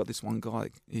 like I've got this one guy,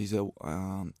 he's a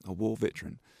war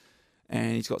veteran,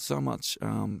 and he's got so much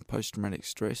post-traumatic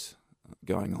stress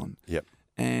going on. Yep.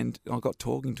 And I got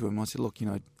talking to him, I said, look,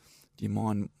 do you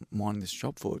mind minding this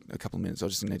shop for a couple of minutes? I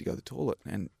just need to go to the toilet.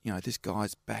 And, this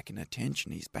guy's back in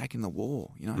attention. He's back in the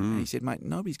war, And he said, mate,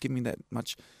 nobody's giving me that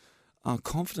much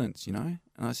confidence, And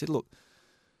I said, look,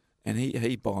 and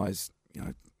he buys,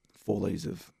 4 litres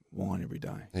of wine every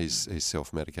day. He's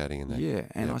self-medicating in that. Yeah,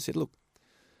 and I said, look,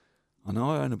 I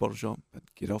know I own a bottle shop, but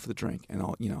get off the drink, and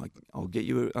I'll get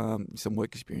you some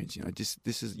work experience. You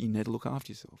need to look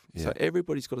after yourself. Yeah. So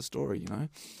everybody's got a story,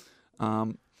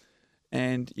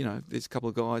 and there's a couple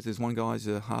of guys. There's one guy's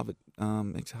a Harvard,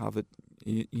 ex-Harvard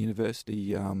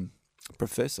University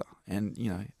professor, and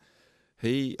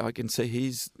I can see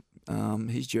his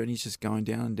journey's just going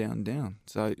down and down and down.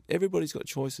 So everybody's got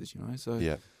choices, So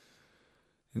Yeah.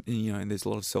 and there's a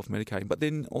lot of self-medicating. But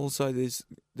then also there's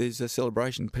a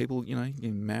celebration. People,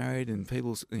 getting married and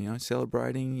people,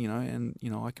 celebrating, and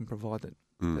I can provide that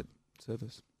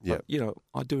service. Yeah. But,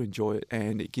 I do enjoy it,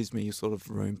 and it gives me a sort of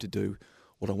room to do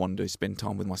what I want to do, spend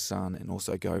time with my son, and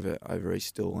also go over East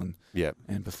Still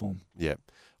and perform. Yeah.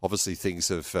 Obviously, things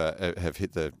have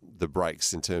hit the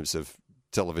brakes in terms of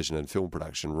television and film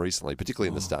production recently, particularly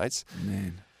in the States.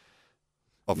 Man.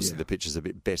 Obviously, the picture's a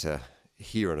bit better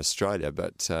here in Australia,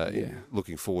 but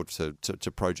looking forward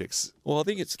to projects Well, I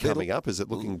think it's coming up. Is it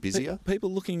looking busier?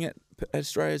 People looking at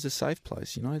Australia as a safe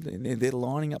place, They're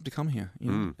lining up to come here,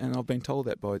 and I've been told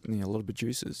that by a lot of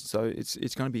producers. So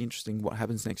it's going to be interesting what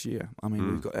happens next year. I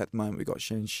mean, at the moment we've got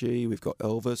Shang-Chi, we've got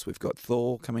Elvis, we've got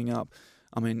Thor coming up.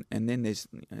 I mean, and then there's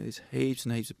heaps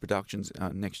and heaps of productions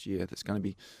next year that's going to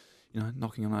be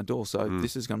knocking on our door. So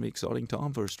this is going to be an exciting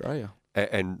time for Australia.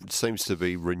 And seems to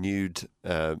be renewed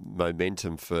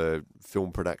momentum for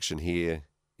film production here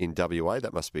in WA.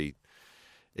 That must be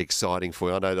exciting for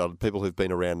you. I know that people who've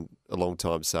been around a long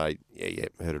time say, yeah,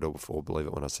 heard it all before, believe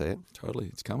it when I say it. Totally,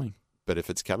 it's coming. But if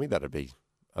it's coming, that'd be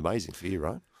amazing for you,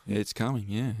 right? Yeah, it's coming,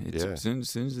 yeah. As soon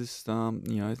as this,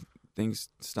 things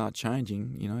start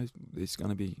changing, there's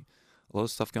going to be a lot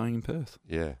of stuff going in Perth.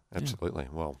 Yeah, absolutely. Yeah.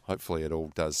 Well, hopefully it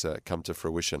all does come to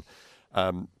fruition.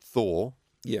 Thor.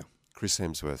 Yeah. Chris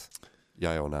Hemsworth.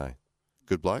 Yay or nay?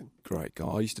 Good bloke? Great guy.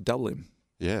 I used to double him.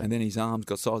 Yeah. And then his arms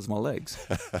got the size of my legs.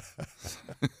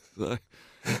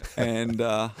 And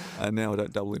now I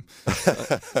don't double him.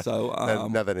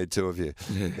 Now they need two of you.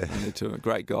 Yeah, I need two.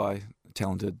 Great guy,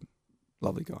 talented,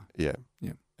 lovely guy. Yeah.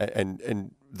 Yeah.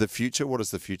 And the future, what does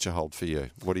the future hold for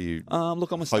you? What are you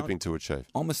hoping to achieve?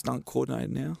 I'm a stunt coordinator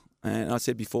now. And I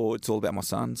said before, it's all about my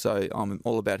son. So I'm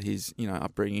all about his,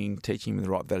 upbringing, teaching him the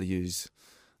right values.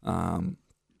 I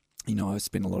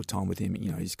spend a lot of time with him.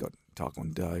 He's got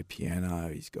taekwondo, piano,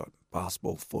 he's got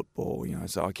basketball, football,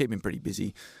 so I keep him pretty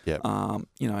busy. Yeah.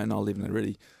 And I live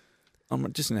in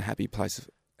I'm just in a happy place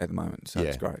at the moment. So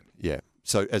it's great. Yeah.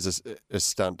 So as a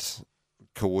stunt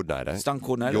coordinator,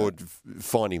 you're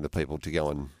finding the people to go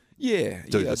and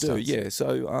do the stunts. Yeah.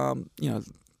 So,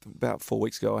 about 4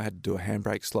 weeks ago, I had to do a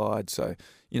handbrake slide. So,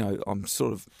 I'm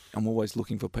always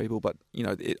looking for people, but,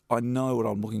 I know what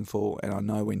I'm looking for, and I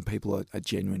know when people are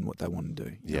genuine what they want to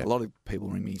do. A lot of people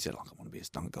ring me and say, I want to be a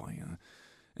stunt guy,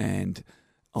 and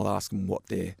I'll ask them what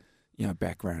their,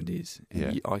 background is.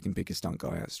 And I can pick a stunt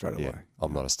guy out straight away.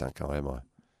 I'm not a stunt guy, am I?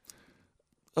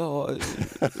 Oh,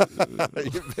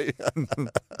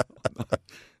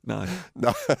 no.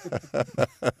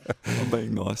 I'm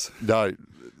being nice. No,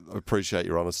 I appreciate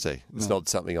your honesty. It's not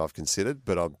something I've considered,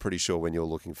 but I'm pretty sure when you're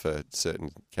looking for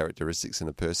certain characteristics in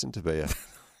a person to be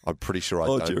I'm pretty sure I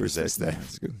don't possess that.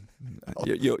 That's good.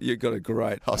 You've got a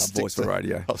great voice for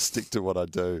radio. I'll stick to what I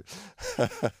do.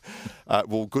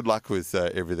 Well, good luck with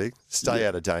everything. Stay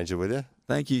out of danger with you.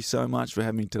 Thank you so much for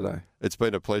having me today. It's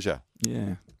been a pleasure.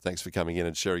 Yeah. Thanks for coming in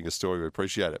and sharing your story. We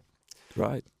appreciate it.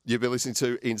 Great. You've been listening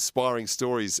to Inspiring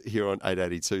Stories here on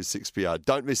 882 6PR.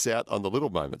 Don't miss out on the little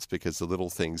moments, because the little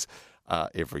things are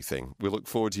everything. We look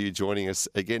forward to you joining us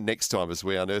again next time as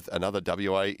we unearth another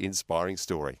WA inspiring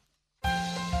story.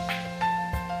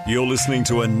 You're listening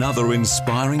to another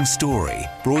inspiring story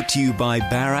brought to you by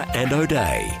Barra and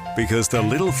O'Day, because the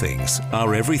little things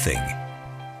are everything.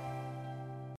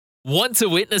 Want to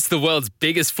witness the world's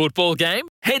biggest football game?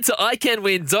 Head to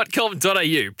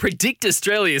iCanWin.com.au, predict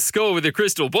Australia's score with a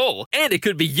crystal ball, and it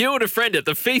could be you and a friend at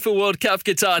the FIFA World Cup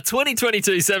Qatar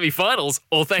 2022 semi-finals,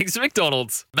 all thanks to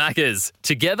McDonald's. Maccas,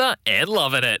 together and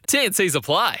loving it. TNCs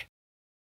apply.